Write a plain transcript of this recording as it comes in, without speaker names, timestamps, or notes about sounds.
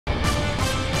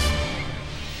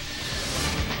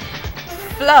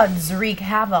Floods wreak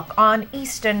havoc on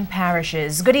eastern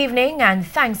parishes. Good evening and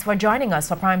thanks for joining us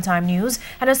for Primetime News,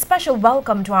 and a special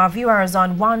welcome to our viewers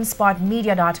on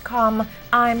onespotmedia.com.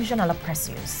 I'm Janella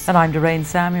Precious. And I'm Doreen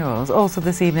Samuels. Also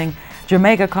this evening,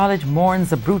 Jamaica College mourns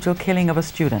the brutal killing of a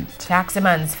student.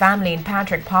 Taximan's family in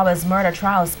Patrick Power's murder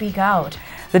trial speak out.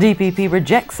 The DPP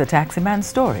rejects the taximan's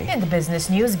story. In the business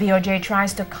news, BOJ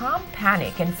tries to calm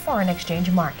panic in foreign exchange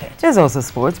market. There's also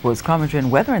sports commentary and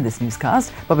weather in this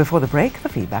newscast. But before the break, the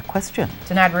feedback question.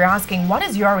 Tonight we're asking, what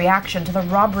is your reaction to the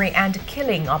robbery and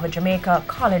killing of a Jamaica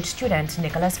College student,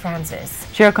 Nicholas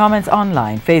Francis? Share comments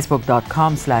online,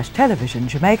 facebook.com/television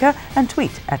Jamaica, and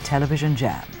tweet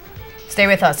 @televisionjam. Stay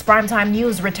with us. Primetime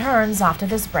News returns after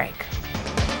this break.